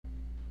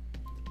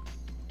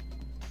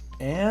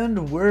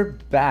And we're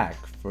back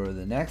for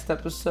the next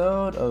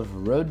episode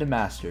of Road to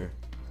Master.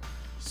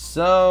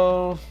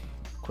 So,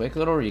 quick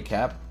little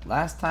recap.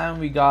 Last time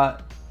we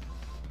got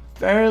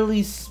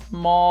fairly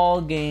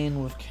small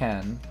gain with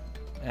Ken,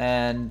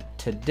 and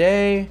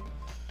today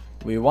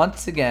we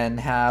once again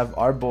have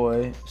our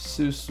boy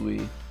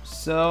Susui.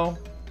 So,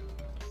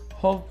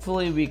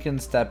 hopefully we can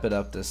step it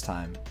up this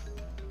time.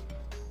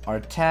 Our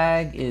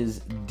tag is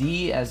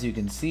D, as you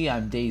can see.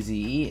 I'm Daisy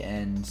E,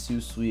 and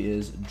Susui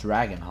is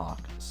Dragonhawk.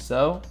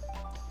 So,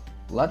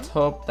 let's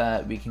hope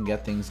that we can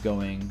get things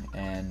going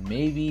and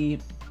maybe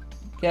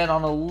get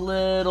on a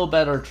little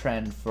better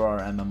trend for our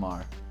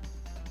MMR.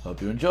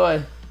 Hope you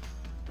enjoy.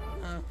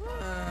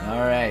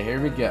 Alright, here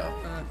we go.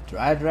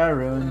 Dry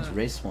Ruins,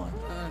 Race 1.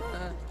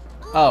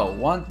 Oh,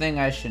 one thing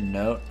I should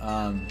note,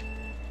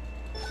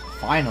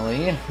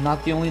 finally,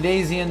 not the only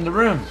Daisy in the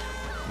room.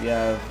 We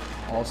have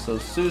also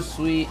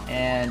Susui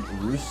and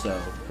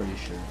Russo, pretty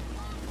sure.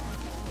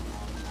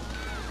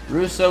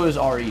 Russo is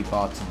RE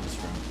bots in this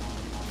room,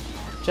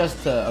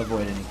 just to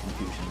avoid any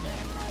confusion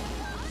there.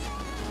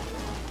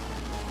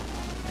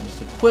 And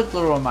just a quick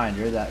little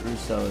reminder that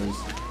Russo is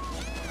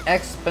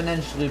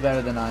exponentially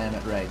better than I am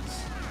at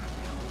regs.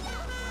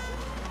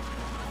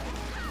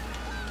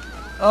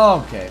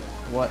 Okay,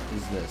 what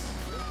is this?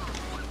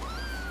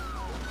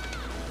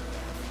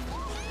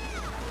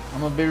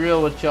 I'm gonna be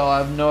real with y'all, I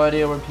have no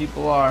idea where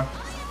people are.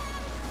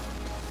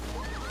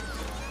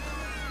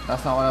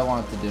 That's not what I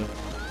wanted to do.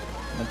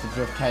 I meant to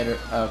drift tighter.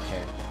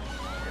 Okay.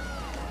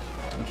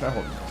 Let me try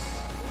holding this.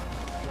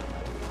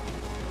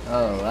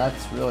 Oh,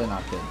 that's really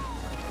not good.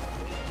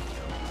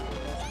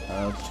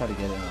 Let's try to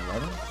get in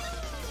 11.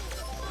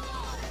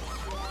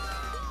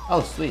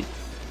 Oh, sweet.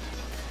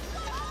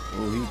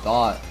 Ooh, he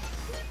thought.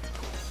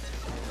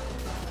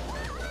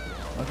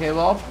 Okay,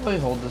 well, I'll probably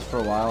hold this for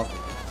a while.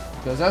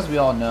 Because as we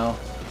all know,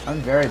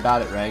 I'm very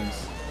bad at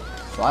regs.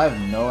 So I have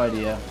no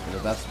idea where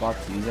the best spot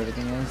to use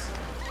everything is.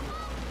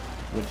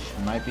 Which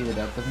might be the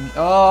depth of me.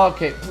 Oh,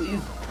 okay,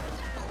 please.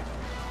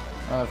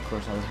 Oh, of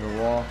course, I was hit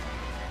a wall.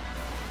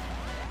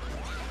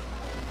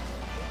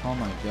 Oh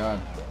my god.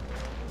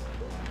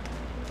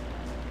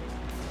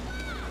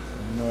 I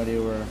have no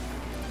idea where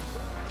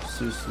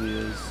Susui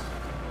is.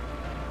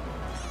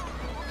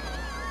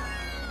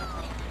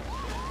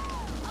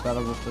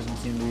 Battle Whip doesn't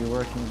seem to be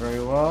working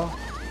very well.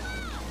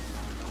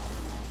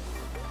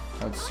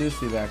 That's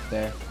Susui back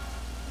there.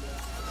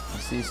 I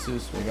see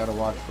Susui. I gotta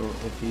watch for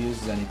if he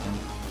uses anything.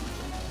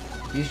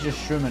 He's just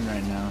shrooming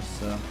right now,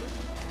 so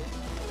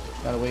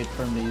gotta wait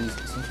for him to use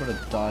some sort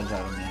of dodge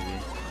item, maybe.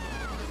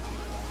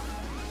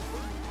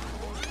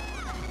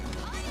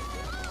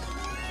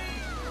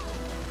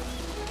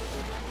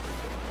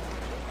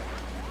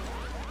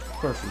 Of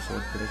course, we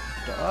sword predict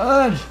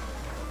dodge.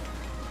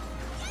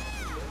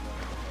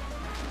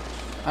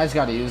 I just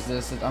gotta use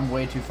this. I'm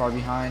way too far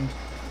behind.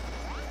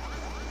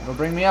 It'll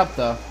bring me up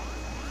though.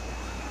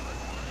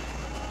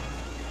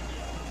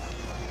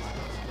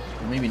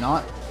 Or maybe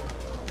not.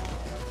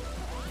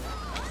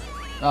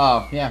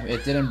 Oh, yeah,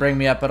 it didn't bring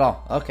me up at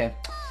all. Okay.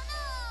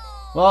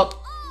 Well,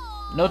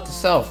 note to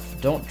self,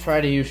 don't try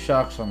to use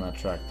shocks on that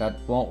track. That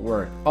won't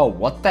work. Oh,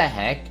 what the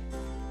heck?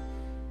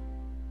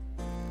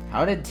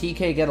 How did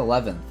TK get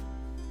 11th?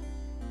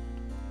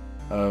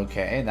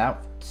 Okay,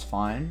 that's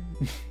fine.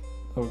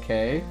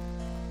 Okay.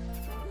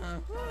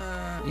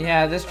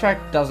 Yeah, this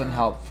track doesn't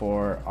help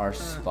for our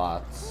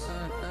spots.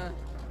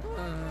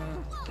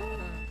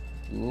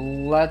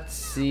 Let's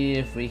see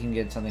if we can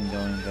get something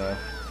going though.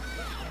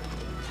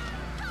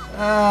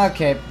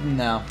 Okay,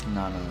 no. Give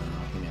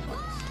me a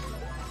box.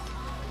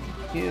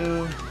 Thank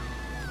you.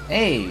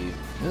 Hey,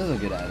 this is a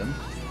good item.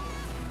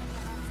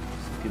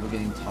 Some people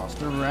getting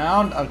tossed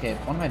around. Okay,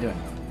 what am I doing?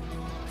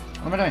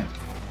 What am I doing?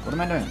 What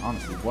am I doing?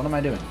 Honestly, what am I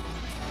doing?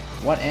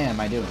 What am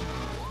I doing?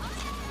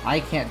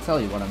 I can't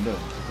tell you what I'm doing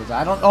because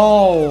I don't.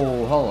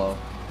 Oh, hello.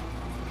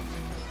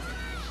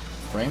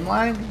 Frame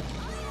lag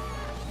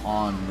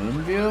on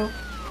Moonview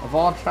of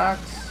all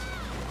tracks.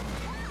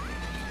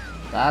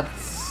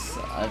 That's.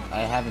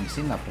 I haven't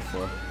seen that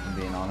before, if I'm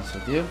being honest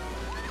with you.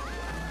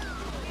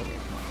 Okay,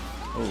 come on.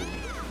 Oh.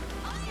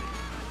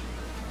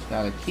 Just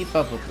gotta keep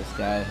up with this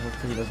guy.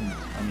 Hopefully he doesn't,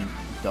 I mean,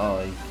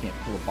 duh, he can't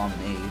pull a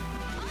Bombinade,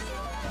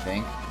 I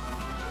think.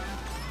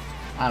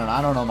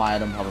 I don't know my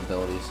item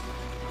probabilities.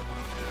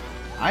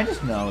 I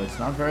just know it's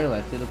not very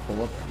likely to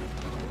pull up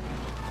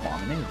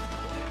Bombinade.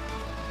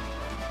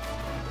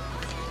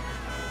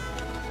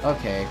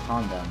 Okay,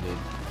 calm down, dude.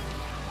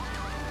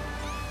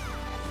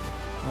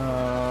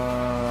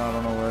 I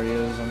don't know where he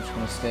is. I'm just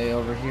gonna stay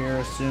over here,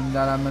 assume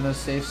that I'm in a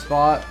safe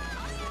spot.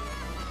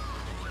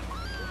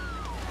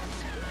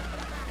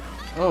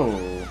 Oh,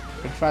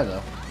 good try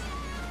though.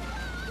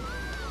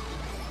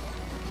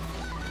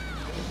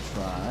 Good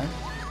try.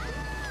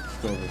 Let's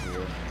go over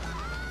here.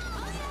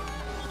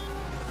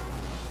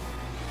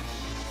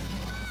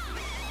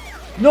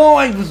 No,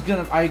 I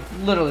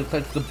literally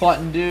clicked the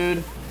button,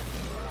 dude.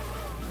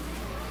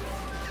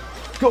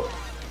 Go!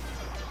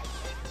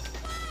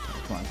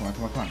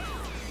 Come on.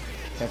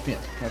 Catch me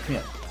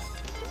up.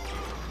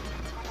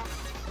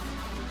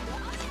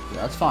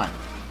 That's fine.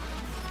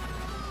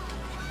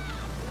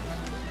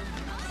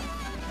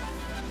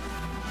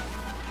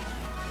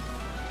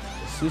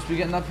 Is Zeus be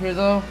getting up here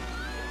though?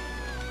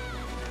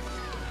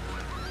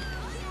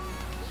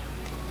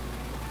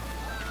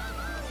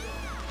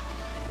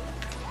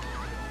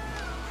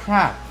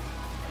 Crap.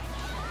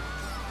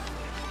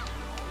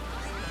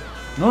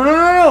 No, no,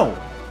 no,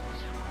 no!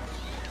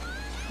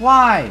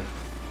 Why?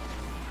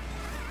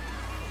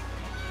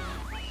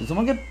 Did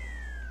someone get...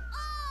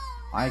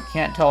 I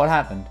can't tell what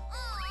happened.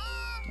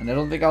 And I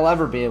don't think I'll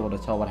ever be able to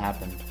tell what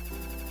happened.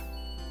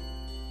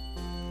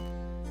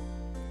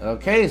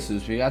 Okay,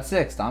 Zeus, we got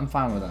 6th. I'm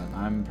fine with that.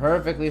 I'm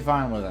perfectly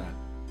fine with that.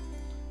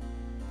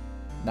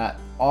 That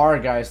our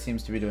guy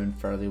seems to be doing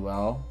fairly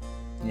well.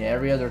 Yeah,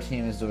 every other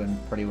team is doing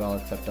pretty well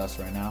except us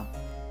right now.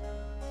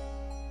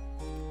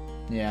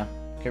 Yeah.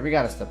 Okay, we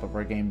gotta step up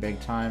our game big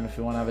time if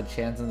we want to have a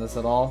chance in this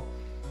at all.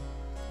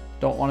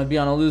 Don't want to be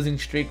on a losing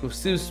streak with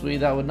Susui.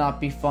 That would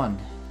not be fun.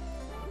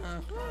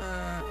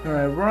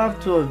 Alright, we're off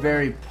to a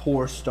very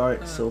poor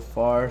start so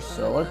far,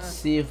 so let's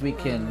see if we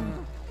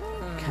can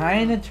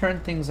kind of turn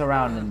things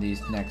around in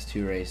these next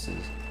 2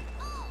 races.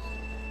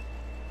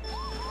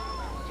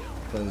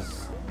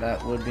 Because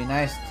that would be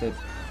nice to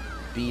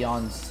be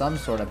on some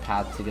sort of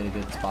path to get a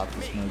good spot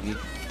for Smokey.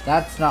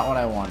 That's not what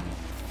I wanted.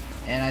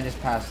 And I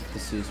just passed it to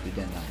Susui,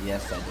 didn't I?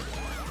 Yes, I did.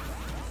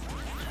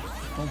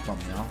 Don't bum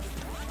me off.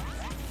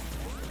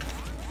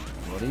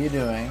 What are you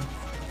doing?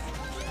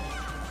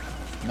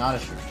 Not a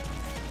shroom.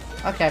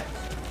 Okay.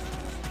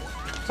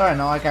 Sorry,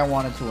 not like I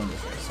wanted to win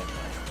this race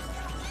anyway.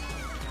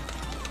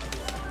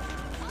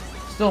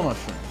 Still no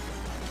shroom.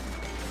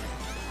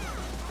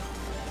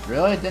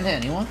 Really? It didn't hit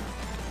anyone?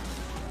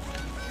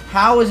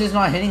 How is this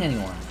not hitting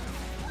anyone?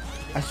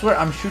 I swear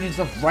I'm shooting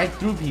stuff right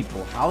through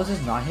people. How is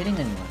this not hitting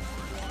anyone?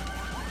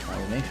 I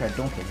will make sure I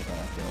don't get hit by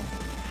that kill.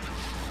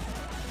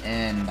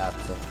 And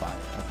that's a 5.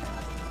 Okay.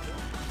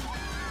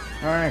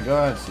 Alright, go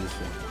ahead,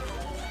 Susui.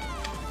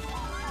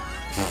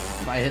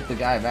 I hit the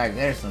guy back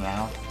there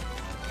somehow.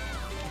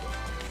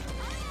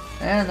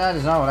 And that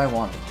is not what I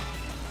wanted.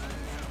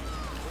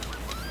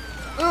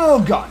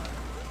 Oh god!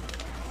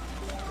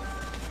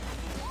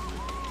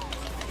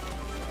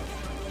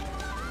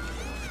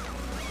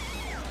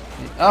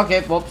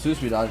 Okay, well,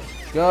 Susui dodged.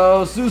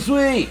 Go,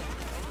 Susui!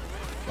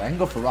 Okay, I can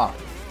go for rock.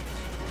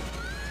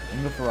 I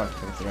can go for rock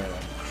to get the right way.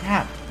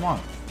 Crap, come on.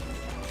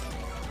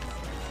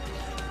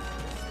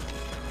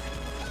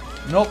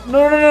 Nope.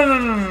 No, no, no, no,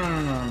 no, no,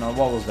 no, no, no.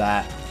 What was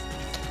that?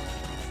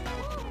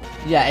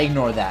 Yeah,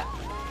 ignore that.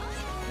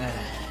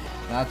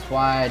 That's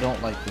why I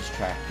don't like this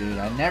track, dude.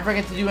 I never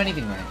get to do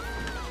anything right.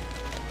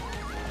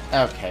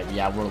 Okay,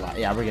 yeah, we're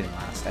getting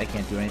last. I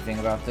can't do anything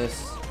about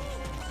this.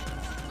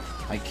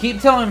 I keep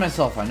telling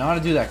myself I know how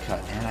to do that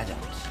cut, and I don't.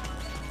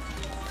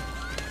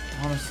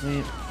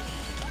 Honestly,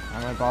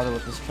 why do I bother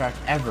with this track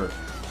ever?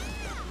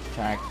 This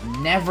track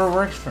never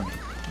works for me.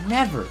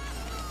 Never.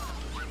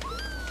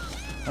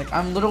 Like,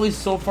 I'm literally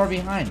so far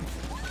behind.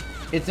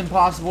 It's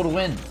impossible to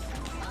win.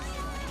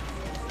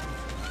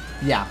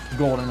 Yeah,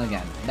 golden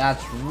again.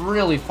 That's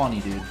really funny,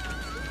 dude.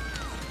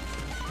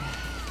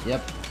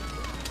 Yep.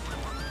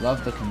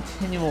 Love the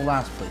continual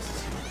last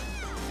places here.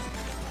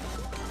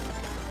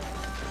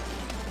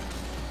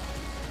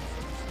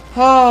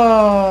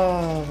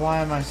 Oh, why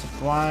am I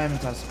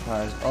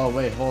surprised? Oh,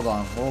 wait, hold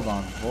on.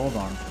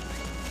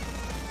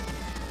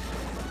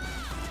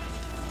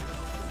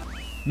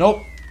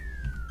 Nope.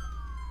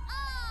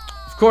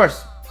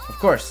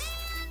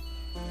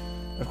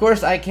 Of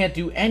course I can't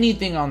do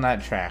anything on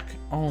that track.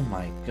 Oh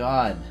my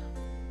god.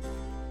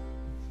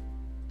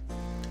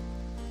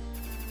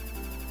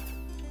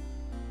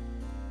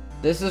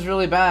 This is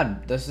really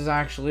bad. This is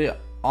actually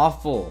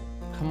awful.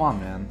 Come on,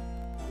 man.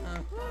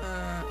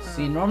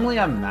 See, normally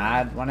I'm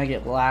mad when I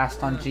get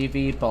last on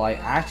GV, but like,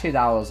 actually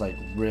that was like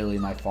really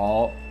my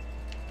fault.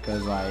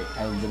 Because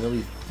I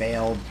literally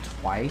failed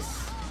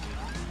twice.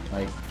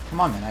 Like, come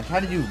on, man. I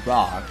tried to do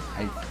rock.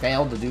 I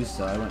failed to do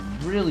so. I went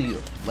really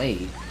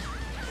late.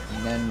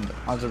 And then,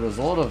 as a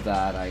result of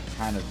that, I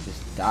kind of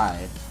just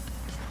died.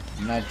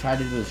 And I tried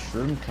to do the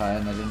shroom cut,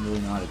 and I didn't really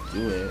know how to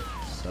do it.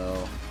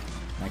 So,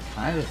 that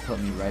kind of put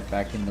me right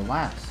back into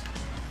last.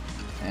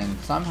 And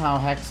somehow,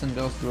 Hexen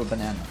goes through a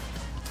banana.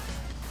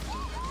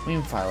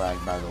 Queen fire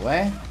lag, by the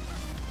way.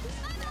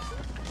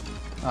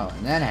 Oh,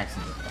 and then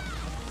Hexen gets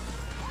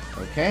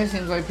bumped. Okay,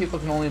 seems like people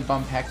can only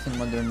bump Hexen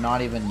when they're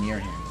not even near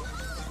him.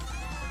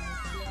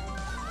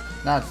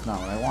 That's not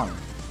what I wanted.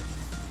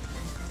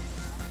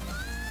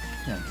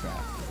 Yeah,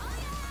 trap.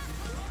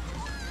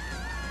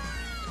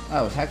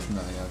 Oh, it was Hexen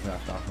that I got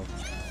draft off of.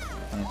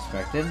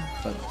 Unexpected,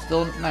 but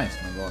still nice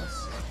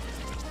nonetheless.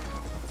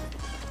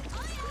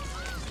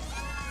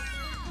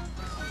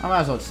 I might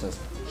as well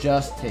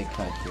just take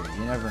cut here.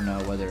 You never know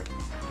whether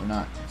or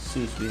not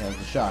Susui has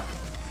the shot.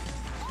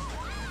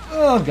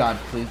 Oh god,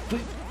 please,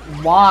 please.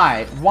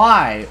 Why?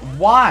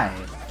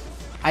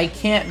 I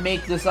can't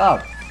make this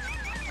up.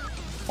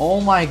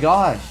 Oh my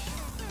gosh.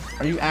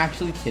 Are you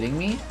actually kidding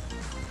me?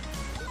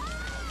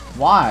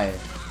 Why?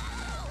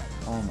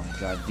 Oh my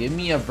god, give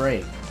me a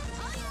break.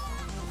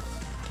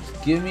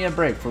 give me a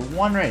break for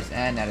one race.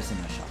 And that is in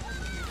my shot.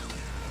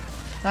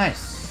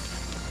 Nice.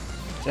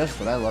 Just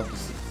what I love to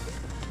see.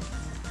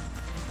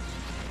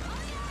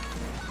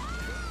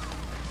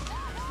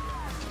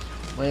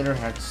 Later,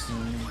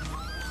 Hexen.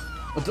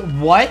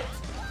 What?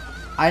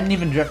 I didn't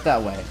even drift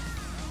that way.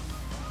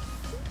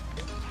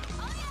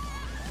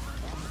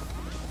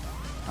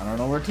 I don't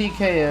know where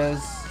TK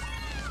is.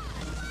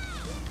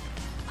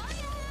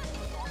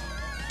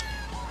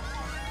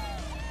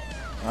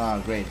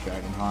 Ah, great,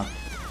 Dragon Hawk.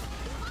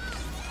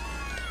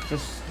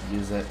 Just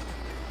use it.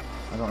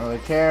 I don't really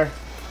care.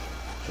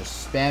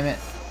 Just spam it.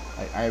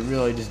 I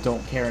really just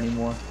don't care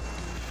anymore.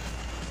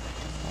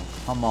 Oh,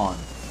 come on.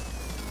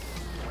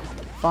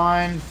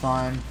 Fine,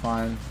 fine,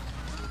 fine.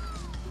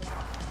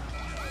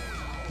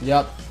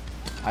 Yep.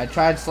 I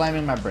tried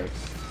slamming my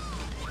brakes.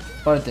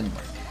 But it didn't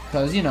work.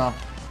 Because, you know,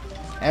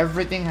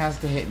 everything has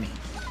to hit me.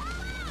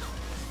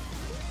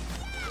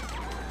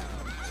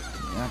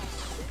 Yeah.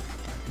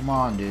 Come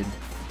on, dude.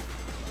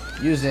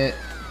 Use it.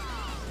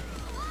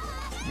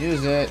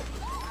 Use it.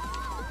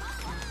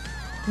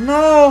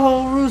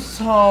 No,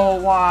 Russo,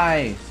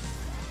 why?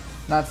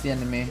 That's the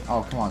end of me.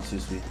 Oh, come on,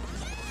 Susui.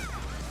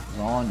 It's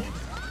all on you.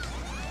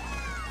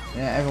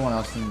 Yeah, everyone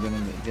else is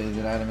gonna get a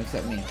good item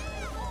except me.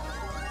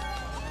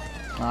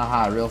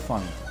 Aha, real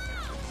funny.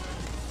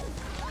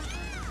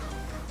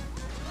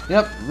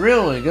 Yep,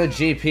 really good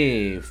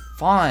GP.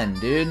 Fun,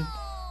 dude.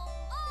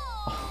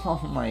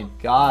 Oh my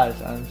gosh,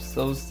 I'm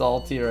so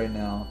salty right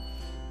now.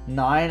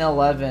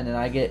 9-11 and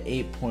I get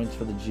 8 points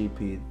for the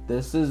GP.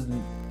 This is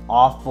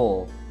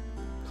awful.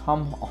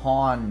 Come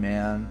on,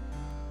 man.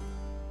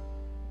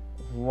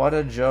 What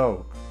a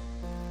joke.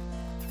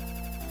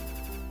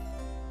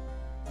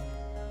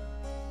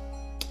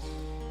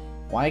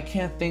 Why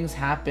can't things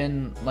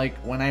happen like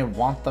when I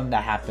want them to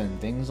happen?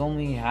 Things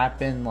only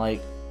happen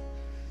like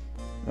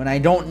when I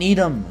don't need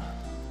them.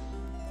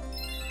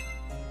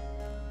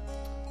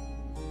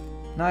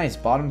 Nice,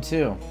 bottom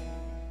 2.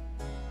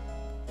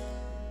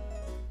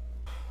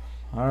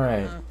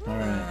 Alright,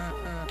 alright.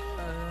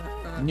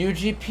 New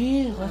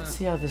GP? Let's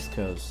see how this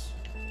goes.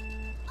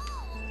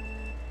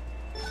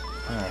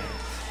 Alright.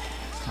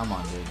 Come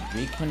on, dude.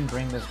 We can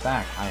bring this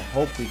back. I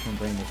hope we can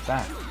bring this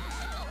back.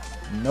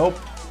 Nope.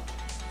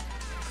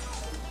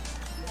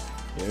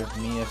 Give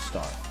me a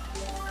star.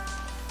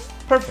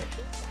 Perfect.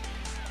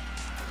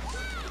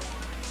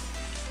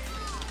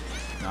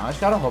 Now I just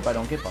gotta hope I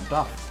don't get bumped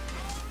off.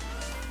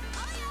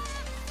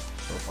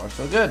 So far,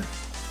 so good.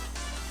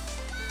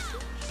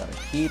 Just gotta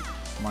keep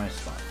my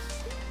spots.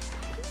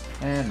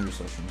 And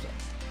Russo comes up.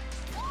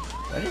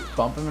 Did I just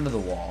bump him into the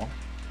wall?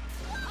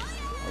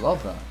 I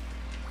love that.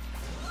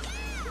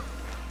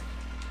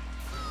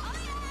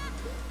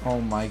 Oh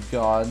my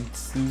god,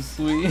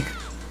 Susui.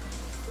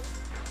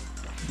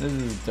 This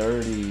is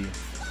dirty.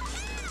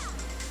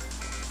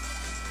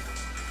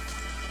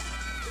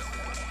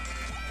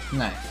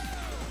 Nice.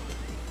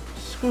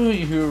 Screw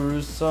you,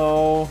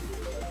 Russo.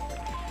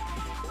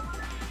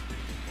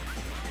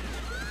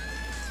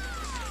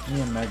 Give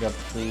me a mega,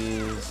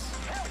 please.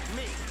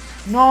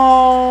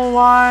 No,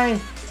 why?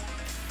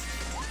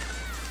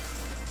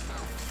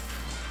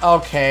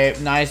 Okay,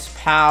 nice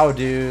pow,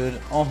 dude.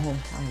 Oh my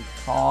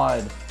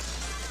god.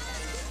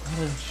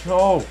 What a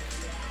joke.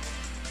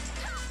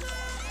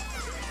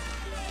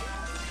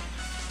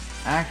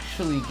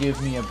 Actually,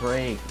 give me a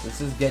break.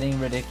 This is getting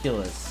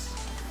ridiculous.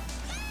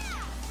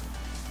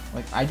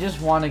 Like, I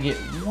just want to get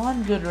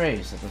one good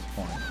race at this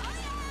point.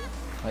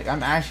 Like,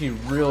 I'm actually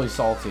really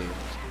salty.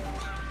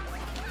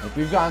 Like,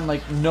 we've gotten,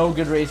 like, no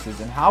good races.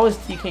 And how is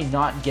TK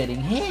not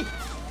getting hit?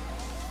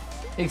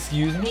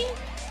 Excuse me?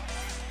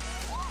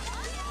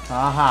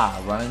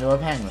 Aha, run into a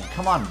penguin.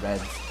 Come on,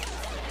 Reds.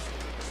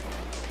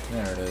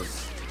 There it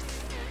is.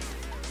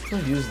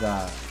 Let's use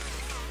that.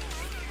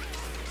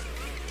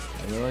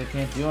 I really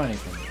can't do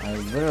anything. I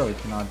literally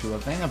cannot do a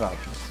thing about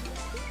this.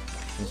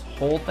 This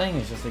whole thing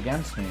is just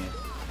against me.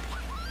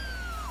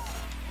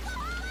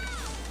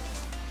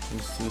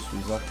 These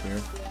Susui's up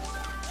here.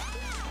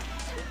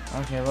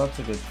 Okay, well, that's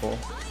a good pull.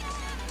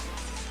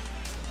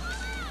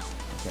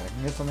 Okay, I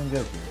can get something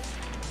good here.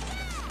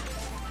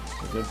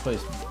 It's a good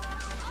placement.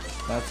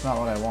 That's not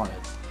what I wanted.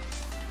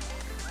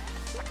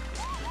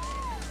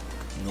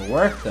 It'll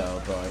work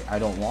though, but I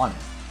don't want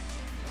it.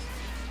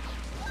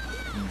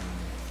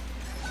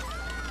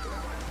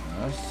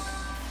 Yes.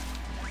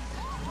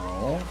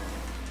 No.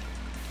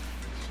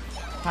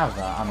 Have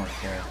that, I don't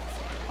care.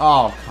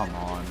 Oh, come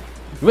on.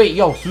 Wait,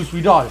 yo,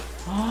 Susui dodge.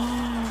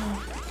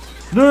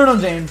 No,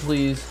 Zane,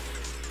 please.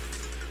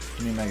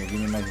 Give me mega, give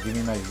me mega, give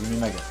me mega, give me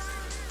mega.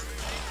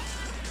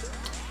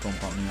 Don't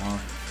pump me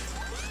off.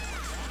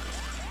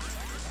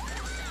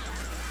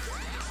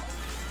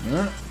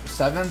 No,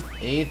 7th,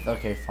 8th,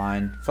 okay,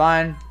 fine.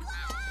 Fine.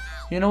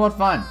 You know what?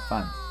 Fine,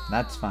 fine.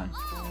 That's fine.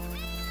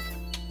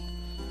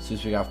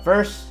 Since we got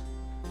first,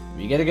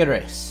 we get a good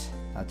race.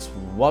 That's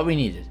what we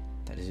needed.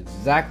 That is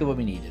exactly what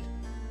we needed.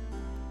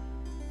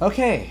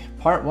 Okay,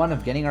 part 1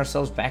 of getting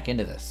ourselves back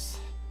into this.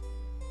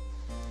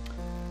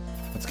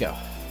 Let's go.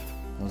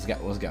 Let's go,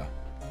 let's go.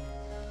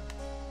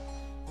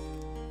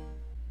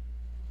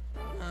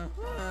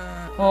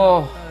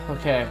 Oh,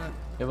 okay.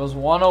 It was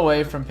one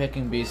away from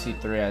picking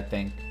BC3, I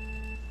think.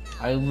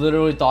 I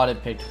literally thought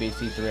it picked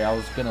BC3. I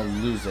was gonna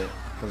lose it.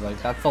 Because,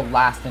 like, that's the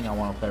last thing I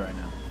want to play right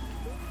now.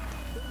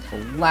 It's the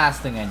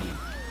last thing I need.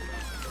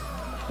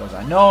 Because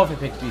I know if it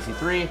picks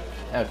BC3...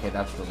 Okay,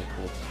 that's really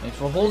cool. Thanks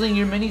for holding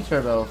your mini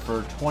turbo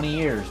for 20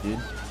 years, dude.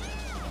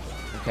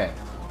 Okay.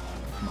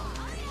 Come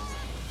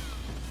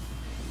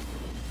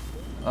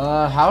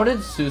on. How did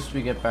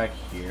Susui get back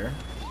here?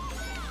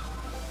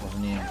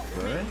 Wasn't he in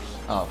first?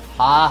 Oh,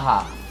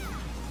 haha.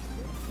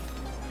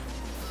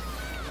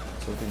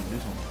 So we can do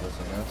something with this,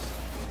 I guess.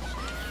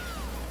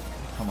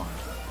 Come on.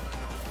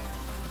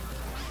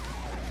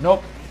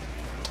 Nope.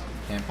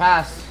 Can't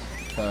pass.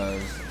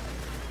 Because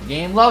the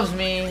game loves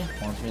me.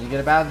 Wants me to get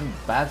a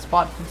bad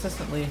spot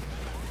consistently.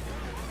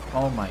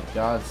 Oh my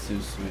god,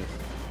 Susui.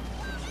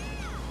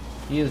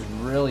 He is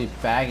really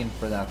bagging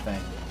for that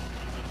thing.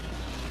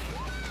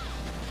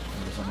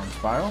 Maybe someone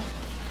spiral?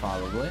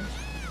 Probably.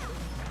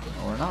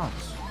 Or not.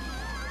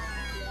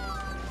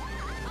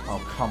 Oh,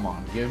 come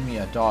on. Give me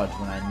a dodge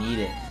when I need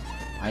it.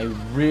 I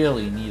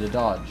really need a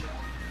dodge.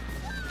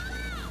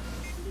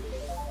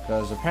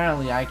 Because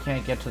apparently I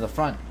can't get to the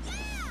front.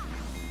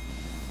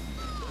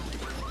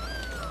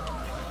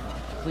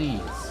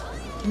 Please.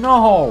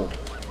 No!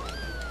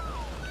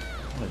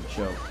 What a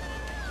joke.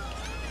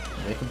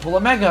 They can pull a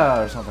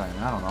mega or something.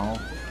 I don't know.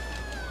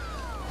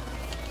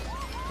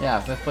 Yeah,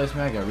 5th place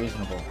mega.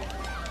 Reasonable.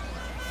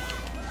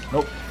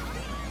 Nope.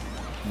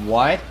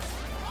 What?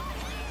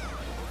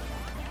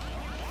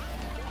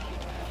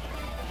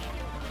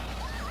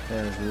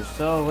 There's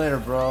Rousseau later,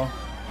 bro.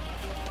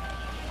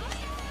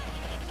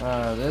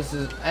 This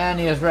is... And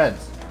he has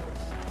reds.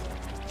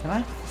 Can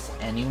I kiss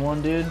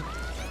anyone, dude?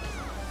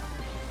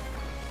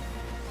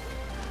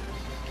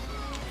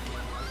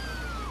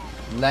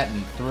 Let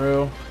me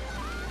through.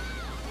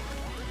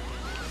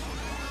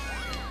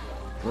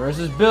 Where's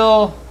his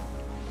bill?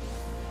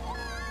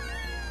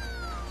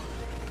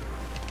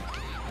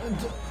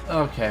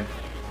 Okay.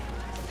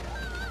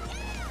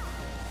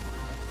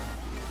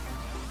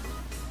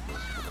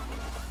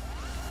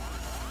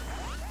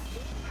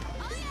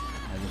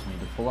 I just need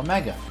to pull a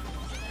mega.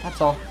 That's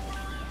all.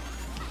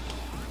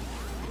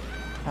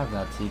 Have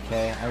that,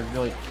 TK. I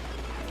really...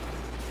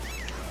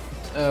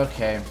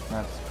 Okay,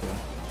 that's cool.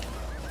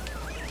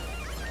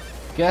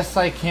 Guess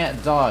I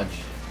can't dodge.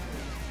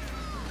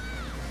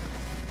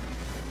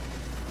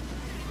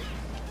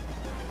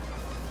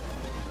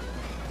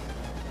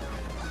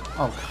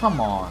 Oh, come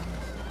on.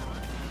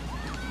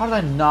 How did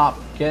I not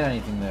get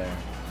anything there?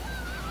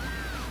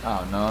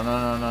 Oh, no, no,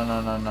 no, no,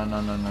 no, no,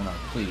 no, no, no, no,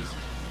 please.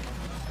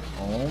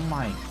 Oh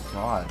my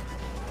god.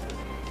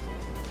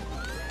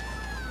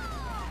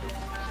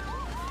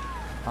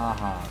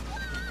 Haha.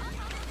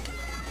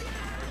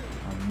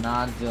 I'm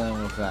not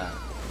dealing with that.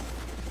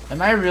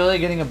 Am I really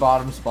getting a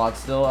bottom spot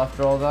still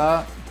after all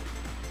that?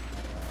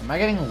 Am I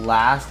getting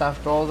last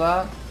after all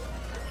that?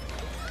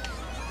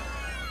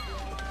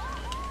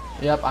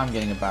 Yep, I'm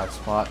getting a bad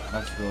spot.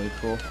 That's really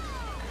cool.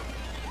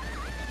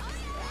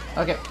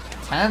 Okay,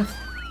 10th?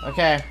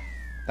 Okay,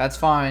 that's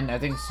fine. I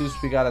think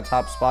Susui got a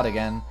top spot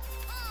again.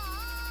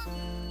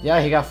 Yeah,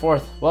 he got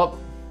 4th. Well,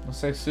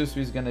 looks like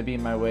Susui's gonna be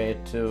my way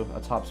to a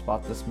top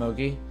spot this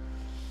Mogi.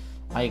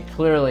 I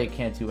clearly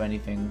can't do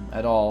anything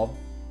at all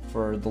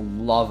for the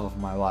love of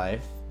my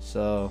life.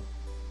 So,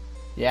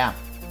 yeah.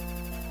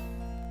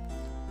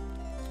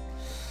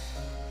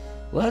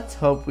 Let's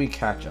hope we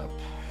catch up.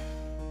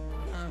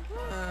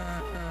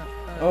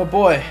 Oh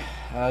boy,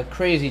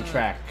 crazy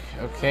track,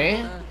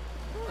 okay?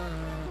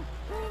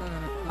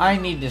 I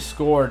need to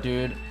score,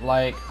 dude.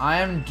 Like, I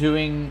am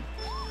doing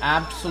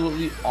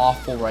absolutely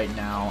awful right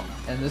now,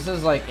 and this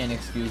is like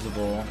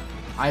inexcusable.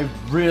 I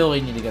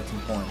really need to get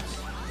some points.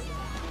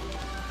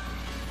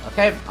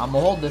 Okay, I'm gonna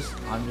hold this.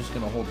 I'm just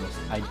gonna hold this.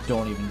 I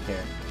don't even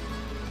care.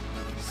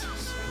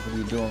 What are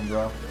you doing,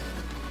 bro?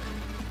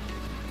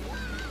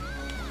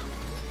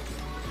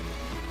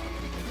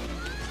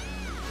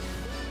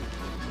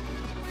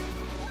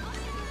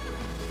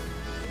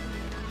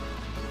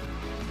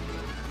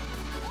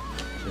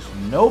 Just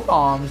no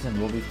bombs and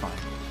we'll be fine.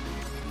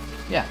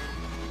 Yeah,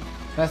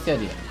 that's the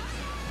idea.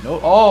 No.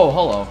 Oh,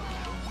 hello.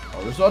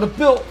 Oh, there's not a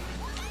build.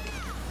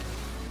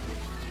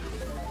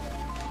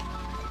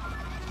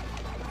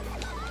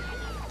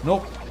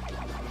 Nope.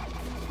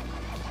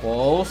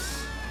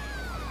 Close.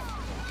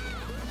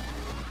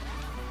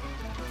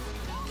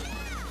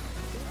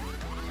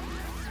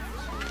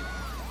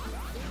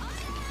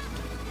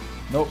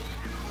 Nope.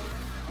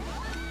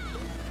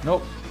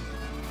 Nope.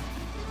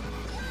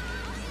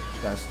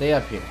 Just gotta stay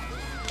up here.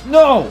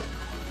 No!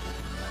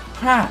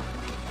 Crap!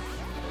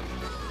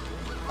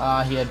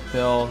 He had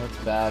Bill. That's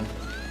bad.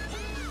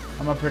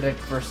 I'm gonna predict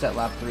first set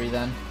lap 3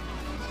 then.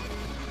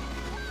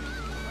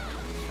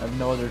 I have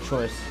no other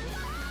choice.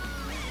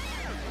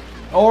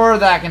 Or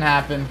that can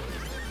happen.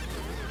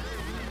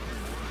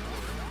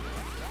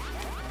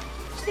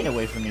 Stay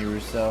away from me,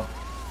 Russo.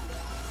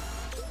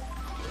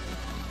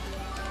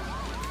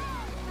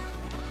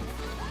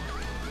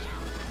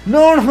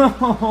 No,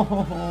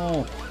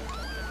 no!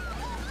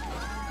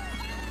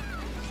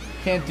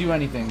 Can't do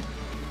anything.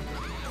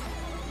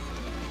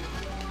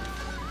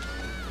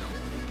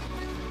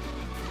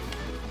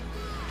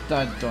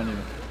 Don't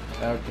even.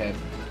 Okay.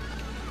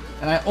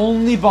 And I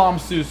only bomb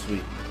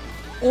Susui.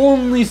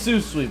 Only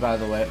Susui, by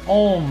the way.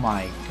 Oh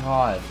my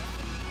god.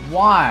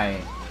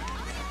 Why?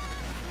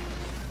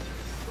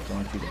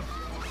 Don't you dare.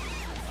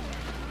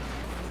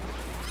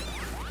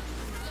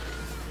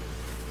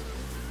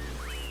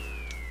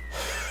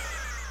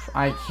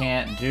 I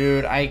can't,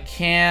 dude. I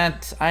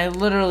can't. I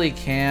literally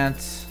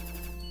can't.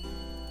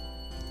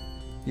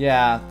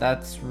 Yeah,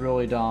 that's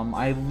really dumb.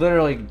 I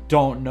literally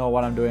don't know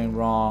what I'm doing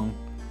wrong.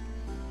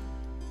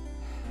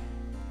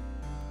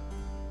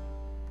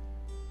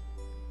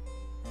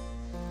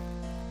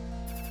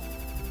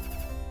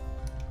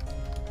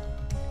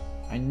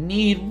 I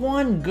need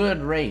one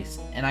good race,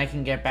 and I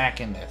can get back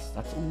in this.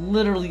 That's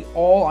literally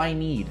all I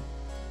need.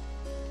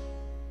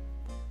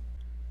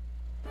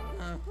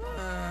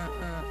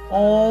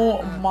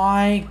 Oh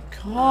my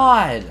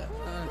god.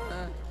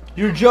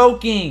 You're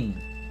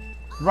joking,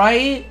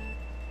 right?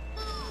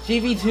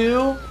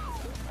 JV2?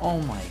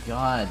 Oh my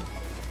god.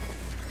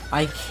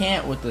 I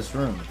can't with this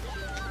room.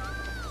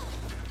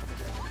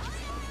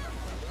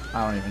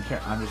 I don't even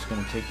care. I'm just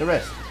gonna take the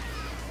risk.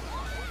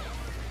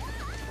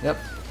 Yep.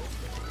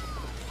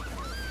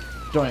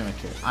 Don't even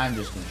care. I'm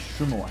just gonna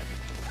shroom away.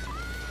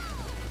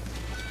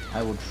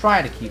 I will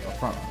try to keep a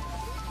front run.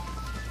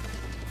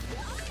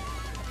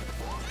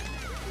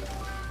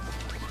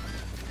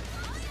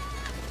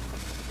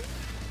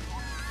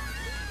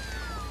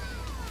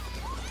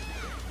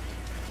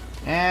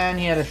 And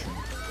he had a shroom.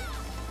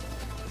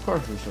 Of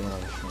course we still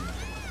have a shroom.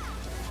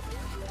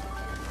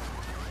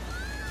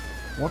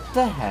 What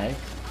the heck?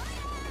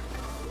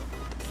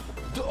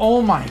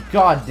 Oh my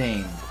god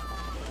dang.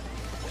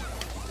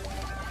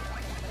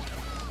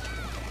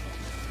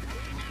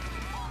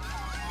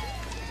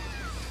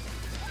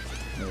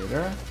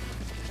 Later.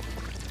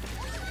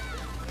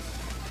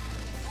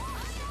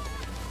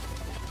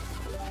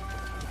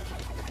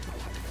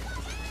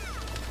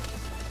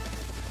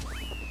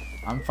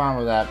 I'm fine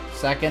with that.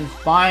 Second,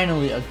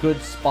 finally a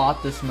good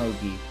spot to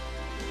Smokey.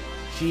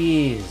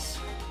 Jeez.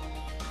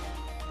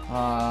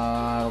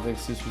 I don't think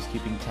Susui's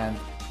keeping 10th.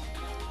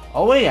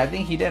 Oh wait, I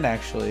think he did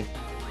actually.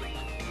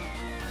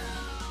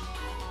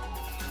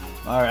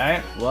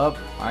 Alright, well,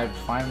 I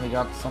finally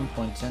got some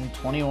points in.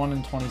 21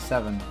 and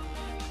 27.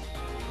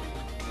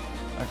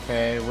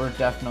 Okay, we're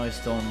definitely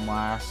still in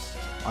last.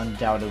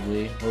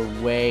 Undoubtedly.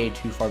 We're way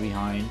too far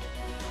behind.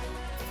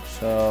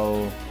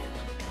 So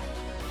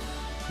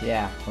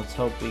yeah, let's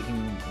hope we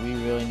can. We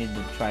really need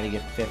to try to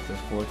get 5th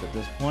or 4th at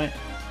this point,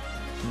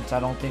 since I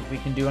don't think we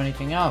can do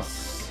anything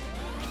else.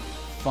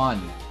 Fun.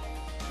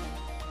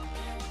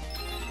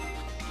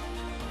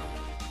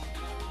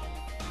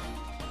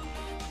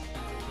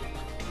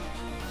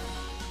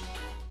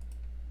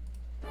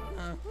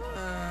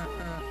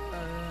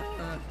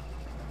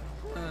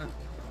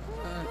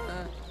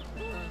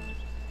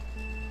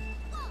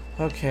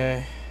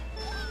 Okay,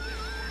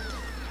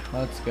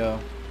 let's go.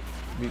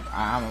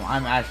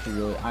 I'm actually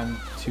really, I'm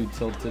too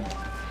tilted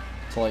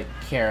to like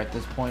care at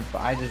this point,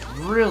 but I just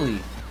really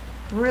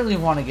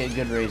want to get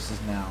good races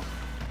now.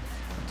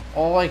 That's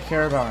all I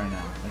care about right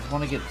now. I just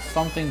want to get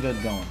something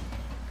good going,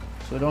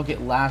 so we don't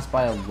get last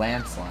by a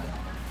landslide.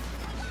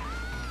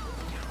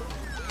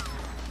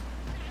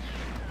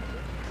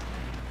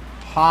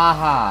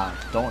 Haha,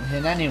 don't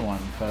hit anyone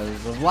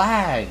because of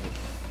lag.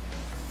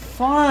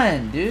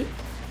 Fun, dude.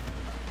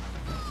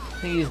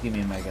 Please give me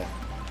a mega.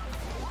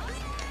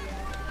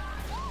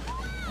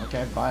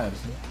 Okay, bye,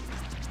 Edison.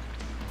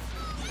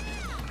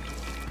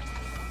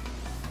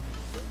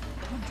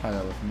 Try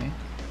that with me.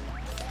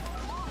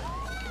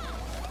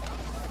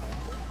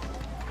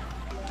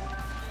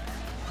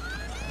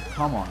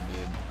 Come on,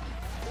 dude.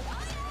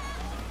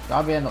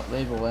 Gotta be able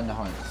to land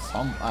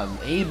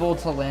able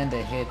to land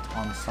a hit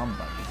on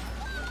somebody.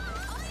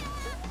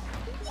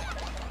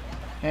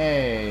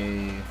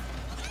 Hey.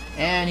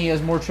 And he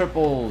has more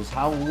triples.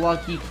 How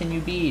lucky can you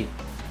be?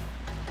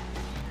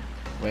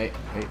 Wait.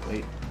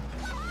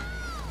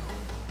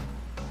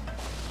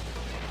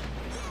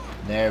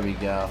 There we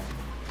go.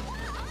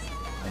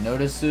 I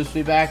noticed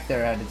Susui back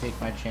there. I had to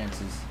take my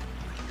chances.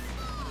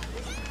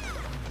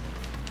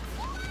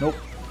 Nope.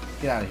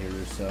 Get out of here,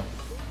 Russo.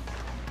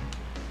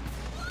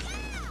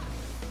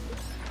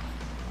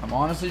 I'm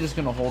honestly just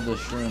gonna hold this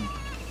shroom.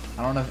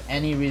 I don't have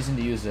any reason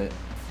to use it.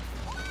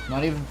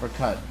 Not even for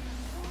cut.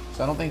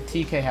 So I don't think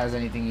TK has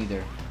anything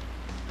either.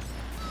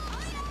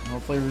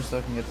 Hopefully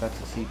Russo can get that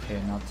to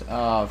TK, not to...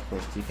 Oh, of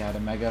course, TK had a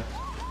mega.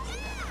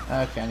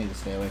 Okay, I need to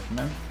stay away from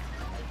him.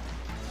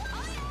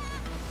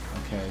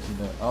 Okay, is he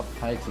the... Oh,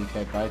 hi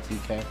TK, bye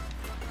TK.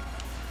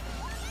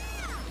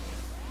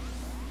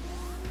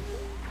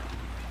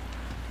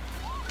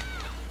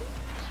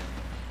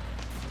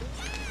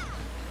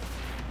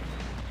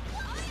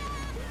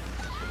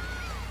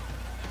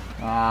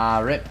 Ah,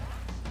 rip.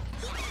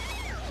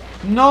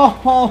 No,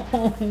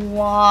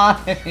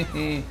 why?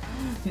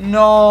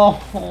 No,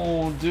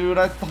 dude,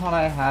 I thought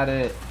I had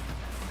it.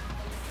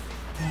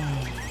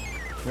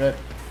 Rip.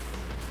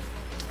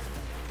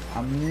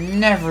 I'm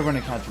never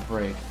gonna catch a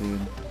break, dude.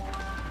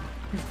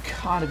 You've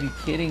gotta be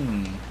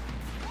kidding me.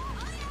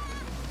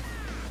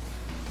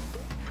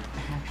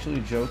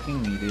 Actually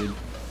joking me, dude.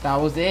 That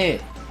was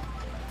it.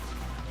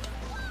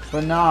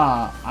 But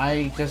nah,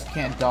 I just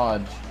can't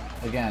dodge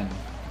again.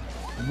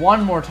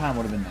 One more time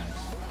would have been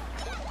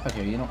nice.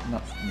 Okay, you don't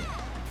know. Yeah.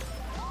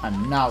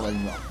 I'm not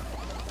letting go.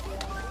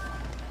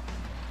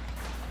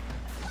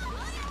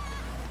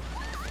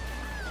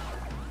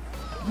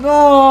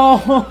 No!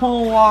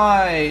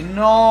 Why?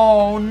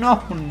 No,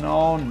 no,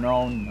 no,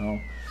 no,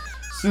 no.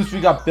 Since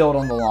we got built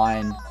on the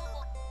line.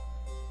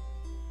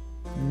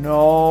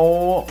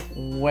 No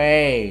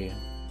way.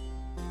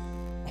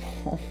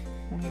 Oh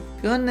my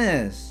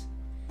goodness.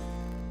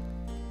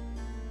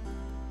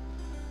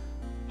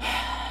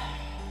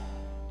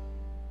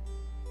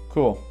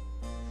 Cool.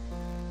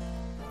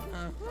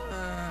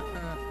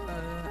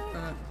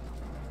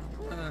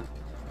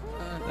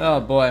 Oh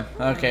boy.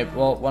 Okay,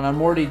 well, when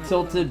I'm already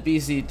tilted,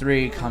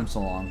 BC3 comes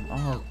along.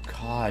 Oh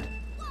god.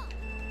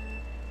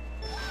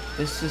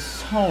 This is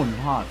so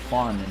not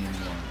fun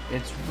anymore.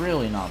 It's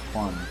really not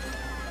fun.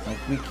 Like,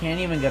 we can't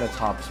even get a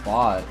top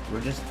spot. We're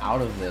just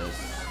out of this.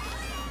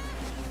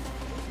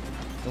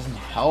 It doesn't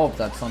help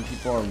that some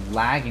people are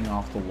lagging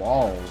off the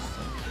walls.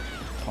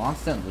 Like,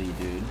 constantly,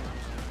 dude.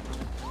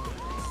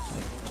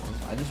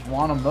 Like, I just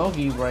want a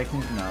Mogi where I can...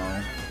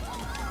 No.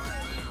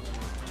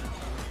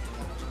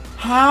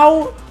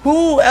 How?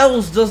 Who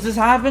else does this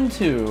happen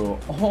to?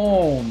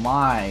 Oh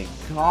my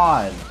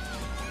god.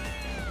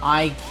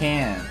 I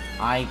can't.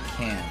 I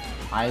can't.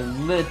 I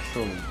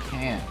literally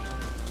can't.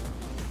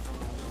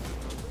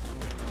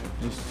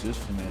 This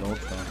just made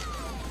ultra.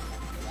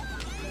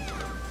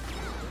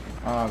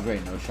 Oh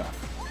great, no shot.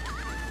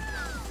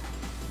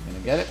 I'm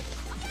gonna get it.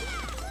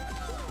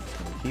 Just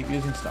gonna keep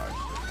using stars.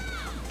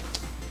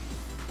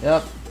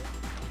 Yep.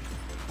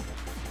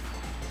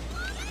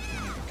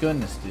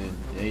 Goodness, dude.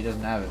 Yeah, he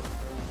doesn't have it.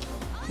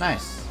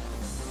 Nice.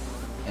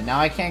 And now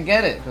I can't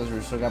get it because we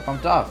still got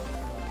bumped off.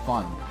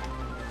 Fun.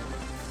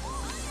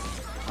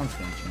 I'm just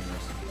gonna change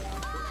this.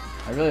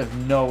 I really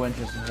have no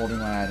interest in holding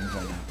my items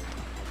right now.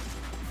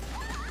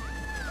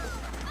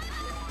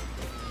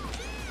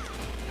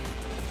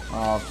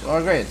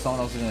 Oh great.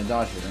 Someone else is gonna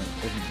dodge it.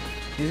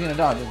 He's gonna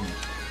dodge, isn't he?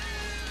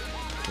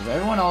 Because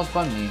everyone else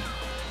but me.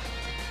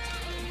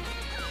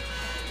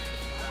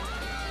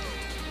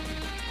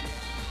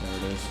 There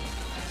it is.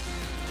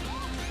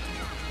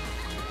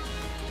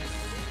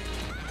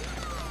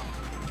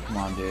 Come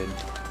on, dude.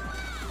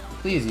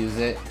 Please use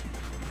it.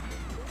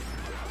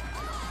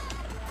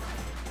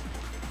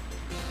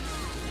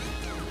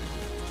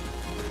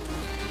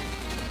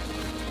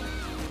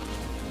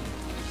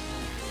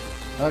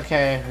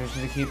 Okay, we're just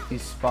gonna keep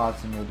these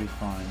spots and we'll be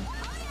fine.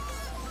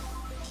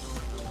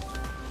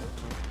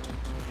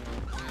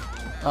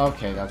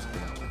 Okay, that's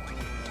good.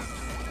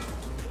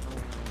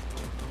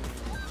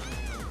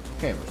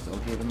 Okay, we're still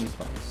keeping these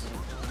spots.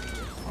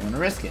 I'm gonna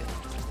risk it.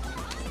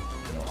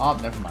 No, oh,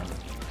 never mind.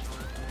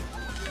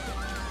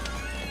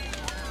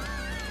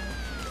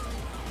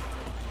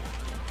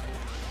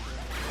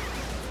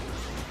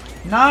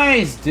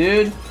 Nice,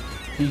 dude!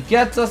 He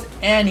gets us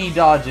and he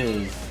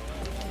dodges.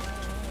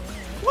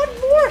 What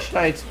more should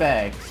I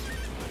expect?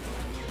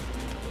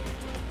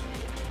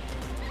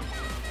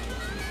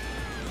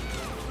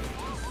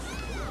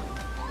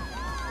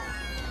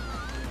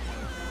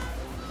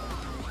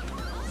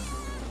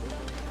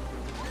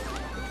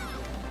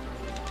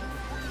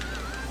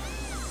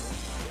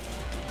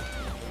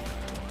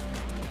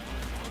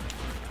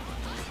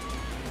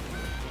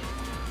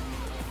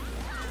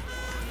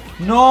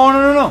 No, no,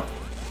 no, no!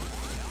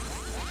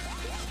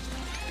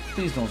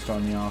 Please don't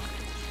start me off.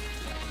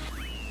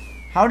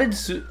 How did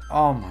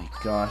oh my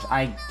gosh,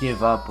 I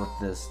give up with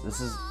this. This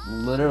is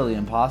literally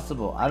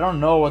impossible. I don't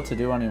know what to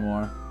do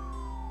anymore.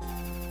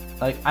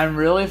 Like, I'm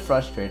really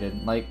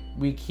frustrated. Like,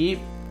 we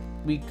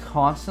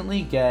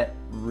constantly get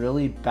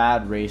really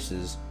bad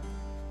races.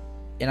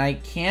 And I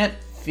can't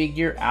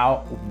figure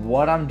out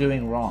what I'm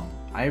doing wrong.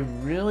 I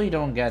really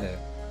don't get it.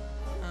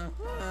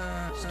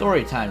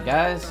 Story time,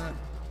 guys.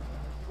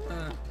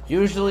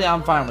 Usually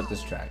I'm fine with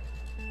this track.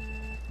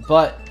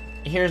 But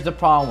here's the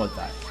problem with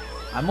that.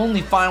 I'm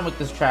only fine with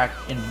this track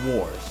in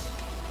wars.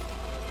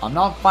 I'm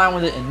not fine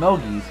with it in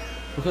Mogies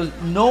because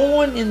no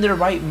one in their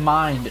right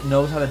mind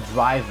knows how to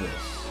drive this.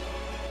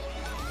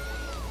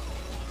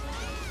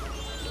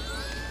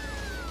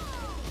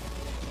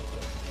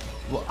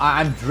 Well,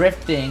 I'm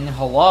drifting.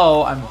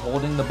 Hello, I'm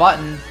holding the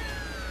button.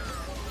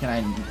 Can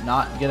I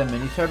not get a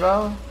mini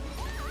turbo?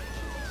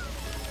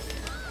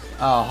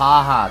 Oh,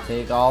 haha,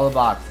 take all the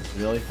boxes.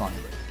 Really funny.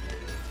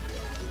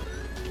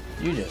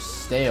 You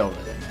just stay over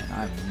there, man.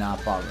 I'm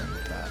not bothering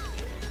with that.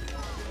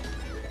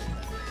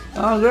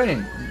 Oh, great.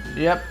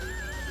 Yep.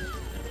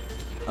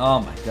 Oh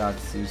my god,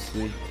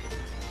 seriously.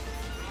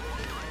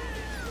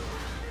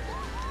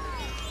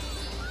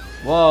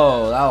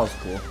 Whoa, that was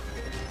cool.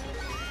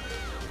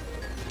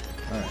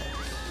 Alright.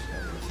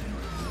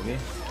 Okay.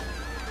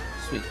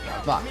 Sweet,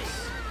 got a box.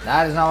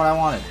 That is not what I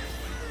wanted.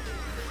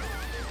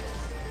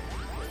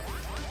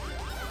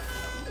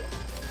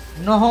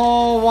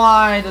 No,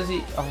 why does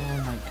he? Oh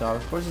my god,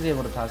 of course he's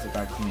able to pass it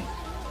back to me.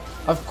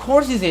 Of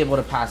course he's able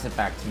to pass it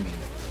back to me.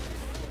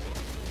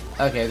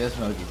 Okay, this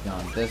Mogi's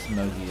gone. This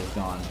Mogi is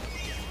gone.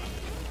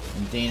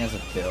 And Dana's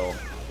a bill.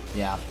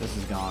 Yeah, this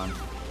is gone.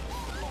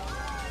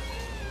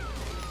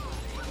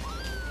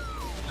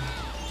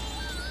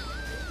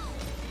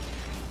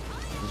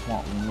 I just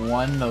want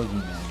one Mogi,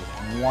 man.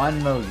 Just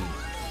one Mogi.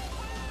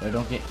 So I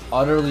don't get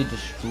utterly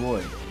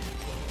destroyed.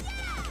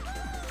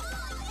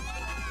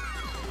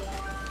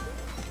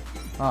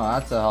 Oh,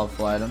 that's a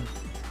helpful item.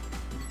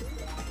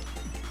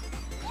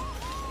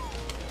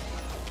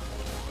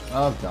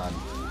 Oh god.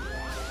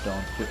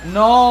 Don't do—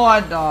 No,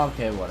 I don't.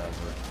 Okay, whatever.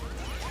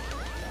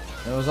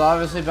 It was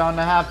obviously bound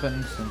to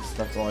happen since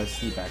that's all I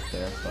see back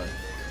there, but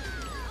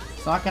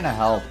it's not gonna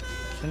help.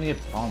 It's gonna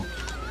get bumped.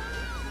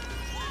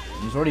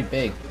 He's already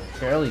big. I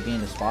barely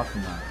gained a spot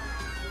from that.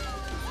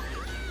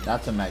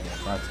 That's a mega.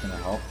 That's gonna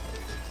help.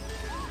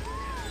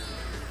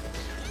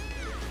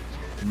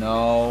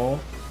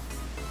 No.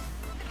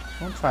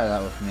 Don't try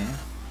that with me.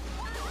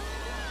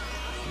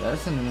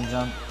 That's a moon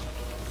jump.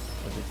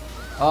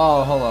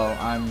 Oh, hello.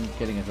 I'm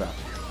getting a drop.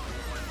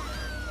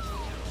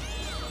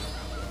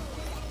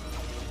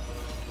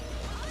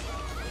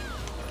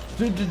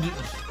 I'm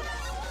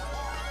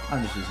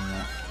just using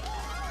that.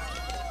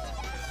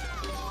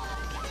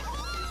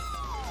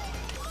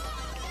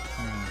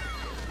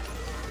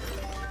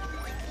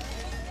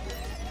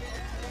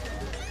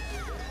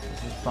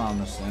 This is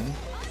promising.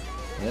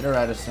 Hit her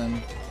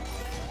Edison.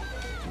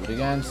 Do it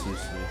again,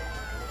 Susu.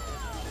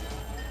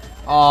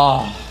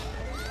 Oh,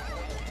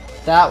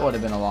 that would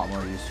have been a lot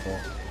more useful.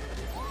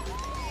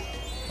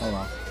 Oh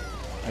well.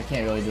 I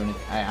can't really do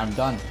anything. I'm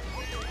done.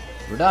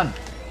 We're done.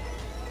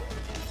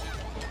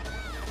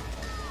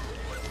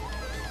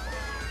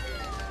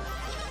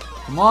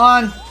 Come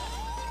on!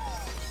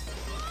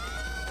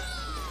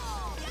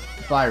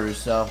 Bye,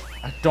 Russo.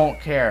 I don't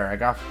care. I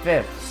got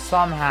 5th.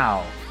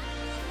 Somehow.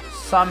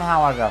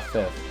 Somehow I got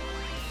 5th.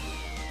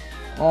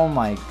 Oh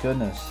my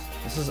goodness.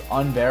 This is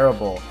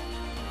unbearable.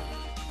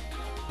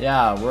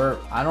 Yeah,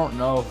 I don't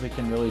know if we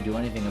can really do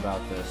anything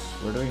about this.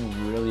 We're doing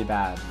really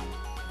bad.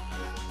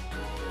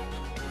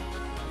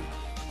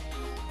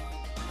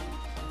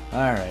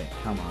 Alright,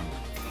 come on.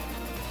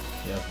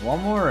 We have one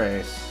more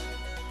race.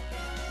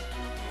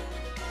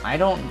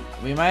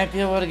 We might be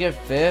able to get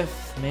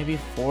 5th, maybe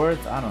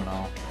 4th, I don't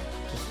know.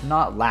 Just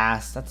not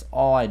last.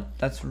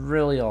 That's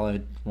really all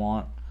I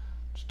want.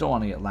 Just don't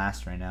want to get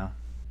last right now.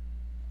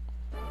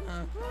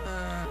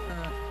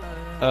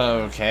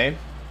 Okay.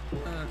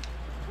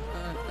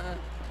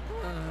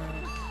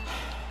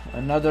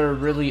 Another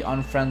really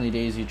unfriendly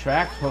Daisy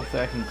track.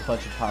 Hopefully I can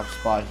clutch a top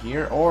spot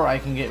here, or I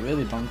can get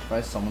really bumped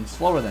by someone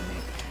slower than me.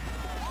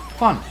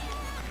 Fun.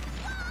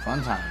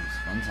 Fun times.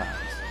 Fun times.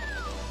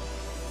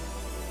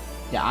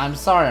 Yeah, I'm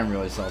sorry I'm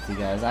really salty,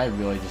 guys. I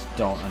really just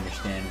don't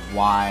understand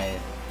why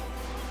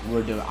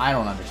I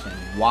don't understand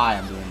why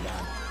I'm doing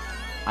bad.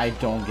 I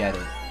don't get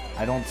it.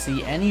 I don't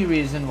see any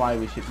reason why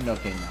we should—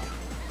 Okay, no.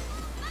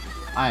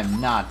 I am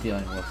not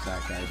dealing with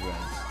that guy's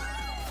reds.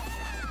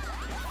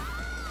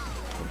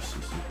 Of course,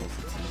 Susu equals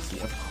to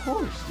TC. Of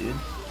course, dude.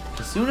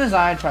 As soon as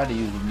I try to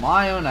use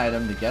my own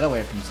item to get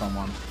away from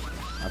someone,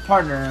 my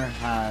partner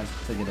has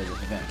to get a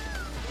disadvantage.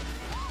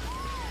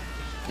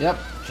 Yep,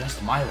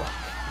 just my luck.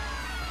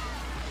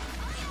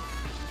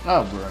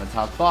 Oh, we're in a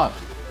top spot.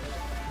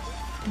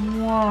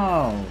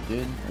 Whoa,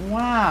 dude.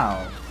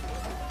 Wow.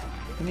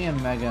 Give me a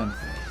mega and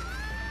 4.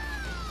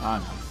 Oh,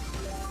 no.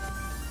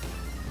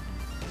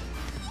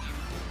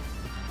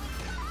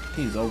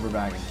 He's over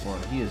bagging for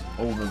it. He is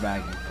over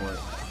bagging for it.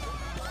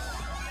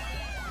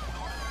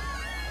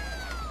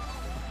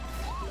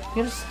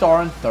 Get a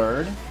star in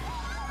 3rd.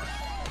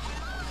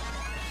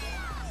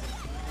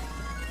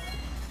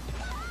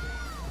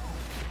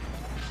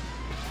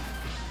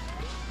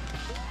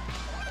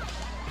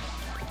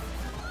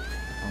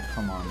 Oh,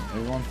 come on.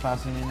 Everyone's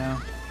passing me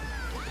now.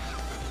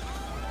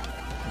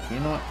 Okay,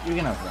 you know what? You're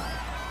gonna have that.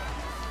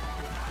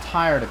 I'm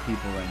tired of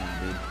people right now,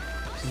 dude.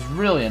 This is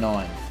really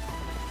annoying.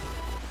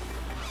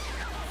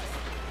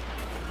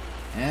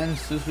 And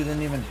Susu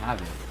didn't even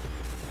have it.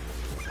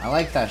 I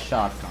like that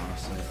shot,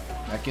 honestly.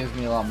 That gives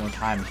me a lot more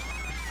time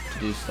to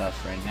do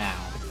stuff right now.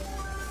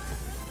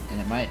 And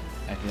it might—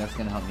 actually, that's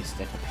gonna help me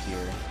stick up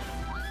here.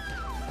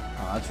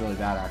 Oh, that's really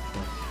bad,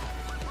 actually.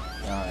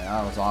 Oh, yeah,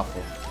 that was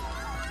awful.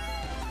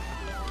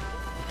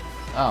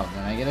 Oh,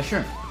 then I get a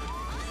shroom.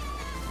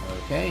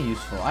 Okay,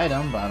 useful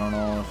item, but I don't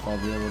know if I'll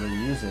be able to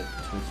use it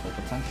to its full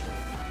potential.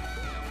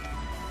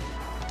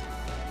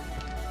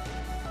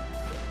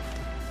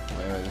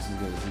 Wait, this is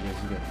good, this is good,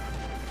 this is good.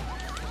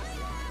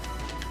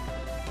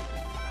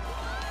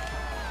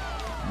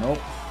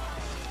 Nope.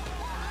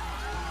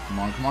 Come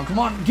on, come on, come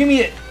on! Give me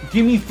it!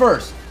 Give me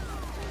first!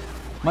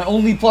 My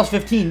only plus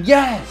 15,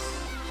 yes!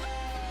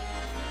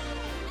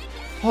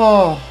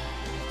 Oh,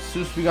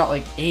 Sus, we got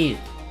like 8.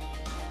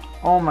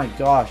 Oh my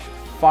gosh,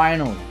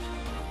 finally.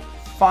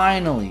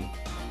 Finally.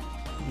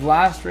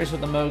 Last race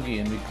with the Mogi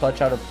and we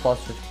clutch out a plus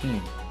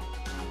 15.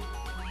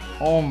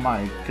 Oh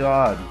my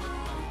god.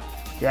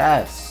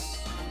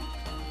 Yes.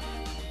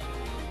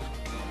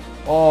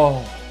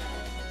 Oh,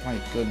 my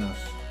goodness.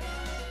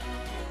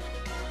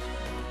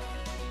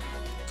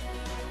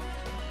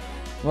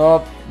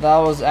 Well, that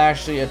was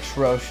actually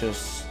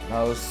atrocious.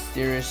 That was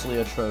seriously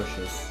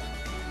atrocious.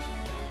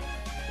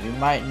 We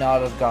might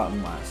not have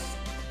gotten last.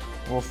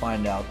 We'll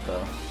find out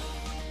though.